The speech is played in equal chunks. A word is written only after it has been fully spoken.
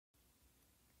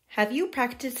Have you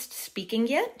practiced speaking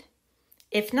yet?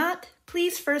 If not,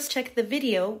 please first check the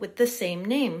video with the same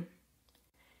name.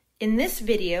 In this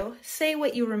video, say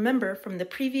what you remember from the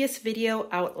previous video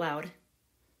out loud.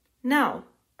 Now,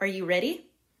 are you ready?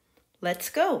 Let's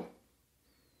go!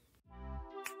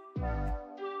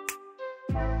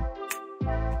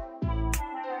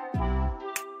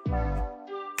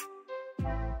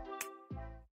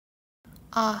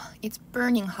 It's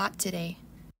burning hot today.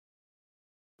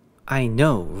 I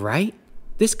know, right?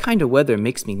 This kind of weather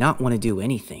makes me not want to do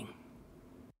anything.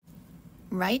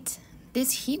 Right?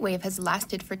 This heat wave has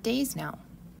lasted for days now.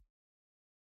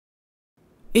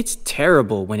 It's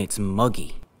terrible when it's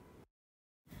muggy.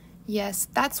 Yes,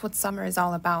 that's what summer is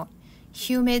all about.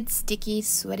 Humid, sticky,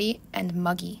 sweaty, and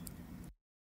muggy.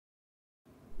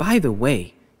 By the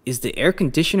way, is the air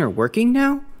conditioner working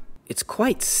now? It's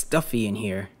quite stuffy in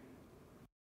here.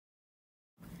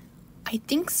 I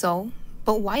think so,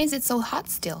 but why is it so hot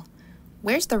still?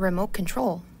 Where's the remote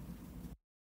control?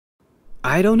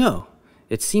 I don't know.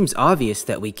 It seems obvious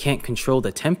that we can't control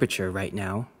the temperature right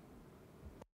now.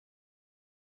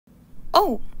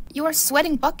 Oh, you are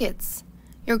sweating buckets.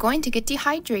 You're going to get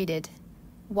dehydrated.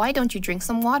 Why don't you drink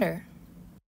some water?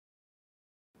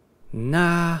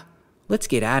 Nah, let's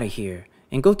get out of here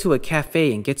and go to a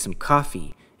cafe and get some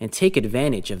coffee and take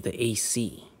advantage of the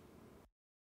AC.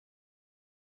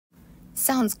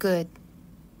 Sounds good.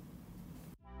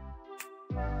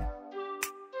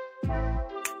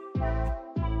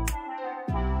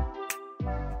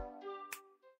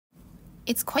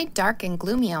 It's quite dark and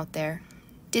gloomy out there.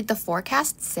 Did the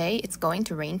forecast say it's going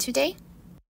to rain today?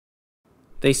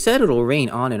 They said it'll rain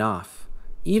on and off.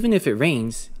 Even if it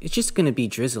rains, it's just gonna be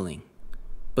drizzling.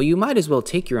 But you might as well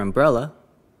take your umbrella.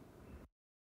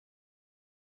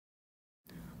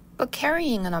 But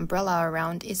carrying an umbrella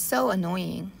around is so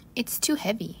annoying. It's too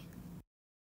heavy.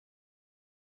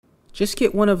 Just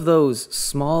get one of those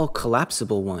small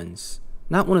collapsible ones,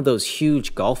 not one of those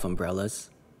huge golf umbrellas.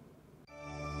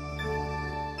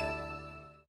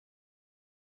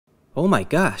 Oh my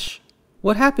gosh,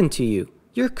 what happened to you?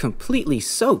 You're completely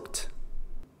soaked.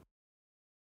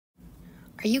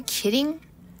 Are you kidding?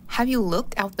 Have you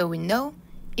looked out the window?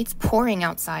 It's pouring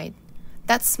outside.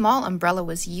 That small umbrella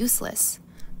was useless.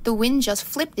 The wind just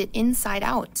flipped it inside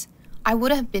out. I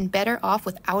would have been better off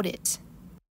without it.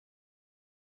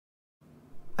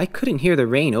 I couldn't hear the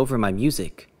rain over my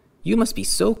music. You must be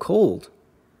so cold.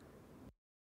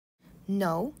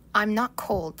 No, I'm not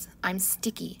cold. I'm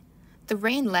sticky. The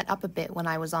rain let up a bit when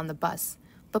I was on the bus,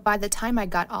 but by the time I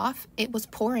got off, it was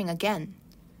pouring again.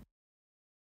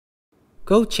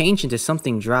 Go change into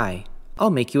something dry.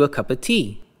 I'll make you a cup of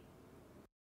tea.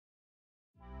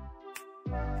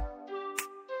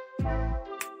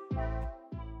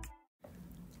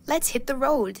 Let's hit the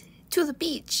road, to the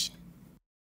beach.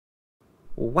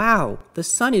 Wow, the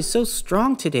sun is so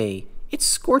strong today. It's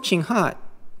scorching hot.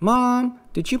 Mom,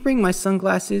 did you bring my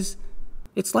sunglasses?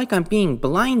 It's like I'm being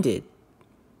blinded.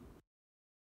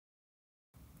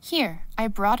 Here, I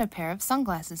brought a pair of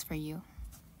sunglasses for you.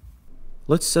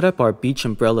 Let's set up our beach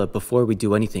umbrella before we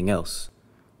do anything else.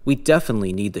 We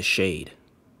definitely need the shade.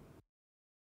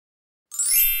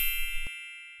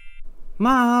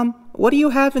 Mom, what do you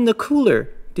have in the cooler?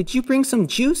 Did you bring some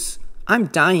juice? I'm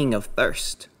dying of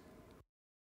thirst.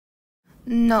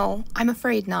 No, I'm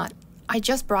afraid not. I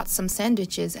just brought some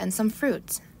sandwiches and some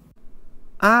fruit.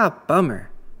 Ah, bummer.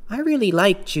 I really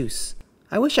like juice.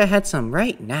 I wish I had some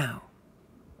right now.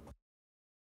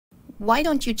 Why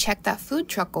don't you check that food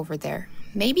truck over there?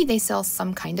 Maybe they sell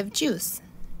some kind of juice.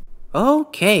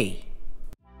 Okay.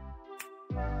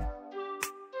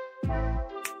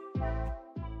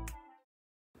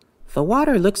 The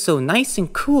water looks so nice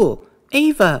and cool.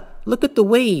 Ava, look at the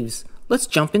waves. Let's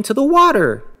jump into the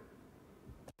water.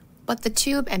 But the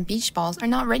tube and beach balls are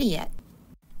not ready yet.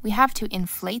 We have to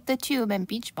inflate the tube and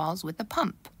beach balls with a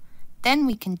pump. Then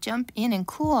we can jump in and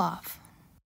cool off.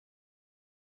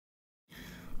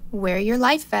 Wear your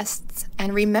life vests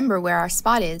and remember where our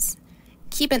spot is.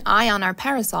 Keep an eye on our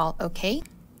parasol, okay?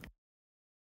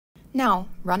 Now,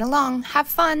 run along, have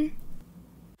fun.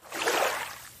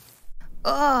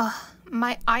 Ugh,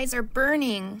 my eyes are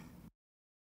burning.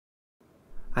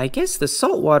 I guess the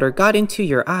salt water got into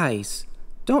your eyes.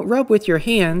 Don't rub with your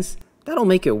hands. That'll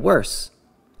make it worse.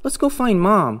 Let's go find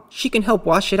Mom. She can help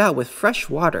wash it out with fresh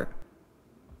water.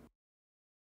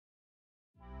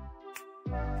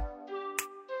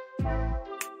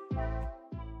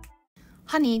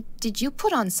 Honey, did you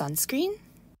put on sunscreen?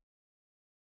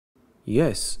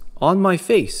 Yes, on my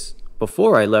face,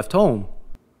 before I left home.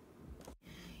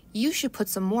 You should put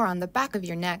some more on the back of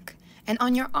your neck and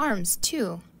on your arms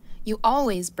too. You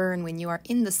always burn when you are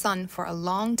in the sun for a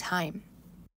long time.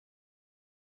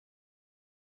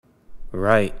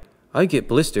 Right. I get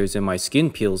blisters and my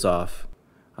skin peels off.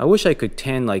 I wish I could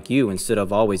tan like you instead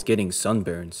of always getting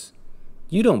sunburns.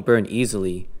 You don't burn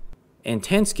easily, and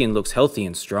tan skin looks healthy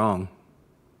and strong.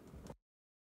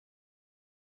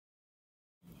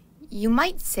 You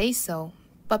might say so,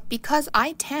 but because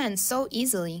I tan so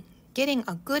easily, getting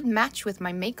a good match with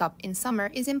my makeup in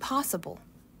summer is impossible.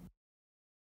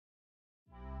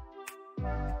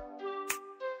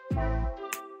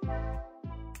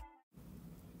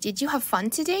 Did you have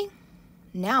fun today?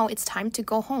 Now it's time to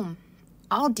go home.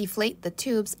 I'll deflate the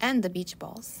tubes and the beach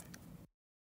balls.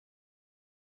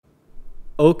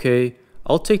 Okay,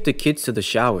 I'll take the kids to the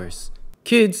showers.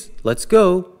 Kids, let's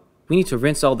go. We need to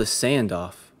rinse all the sand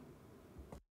off.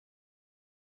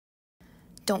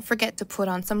 Don't forget to put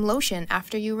on some lotion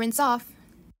after you rinse off.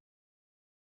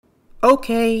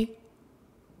 Okay.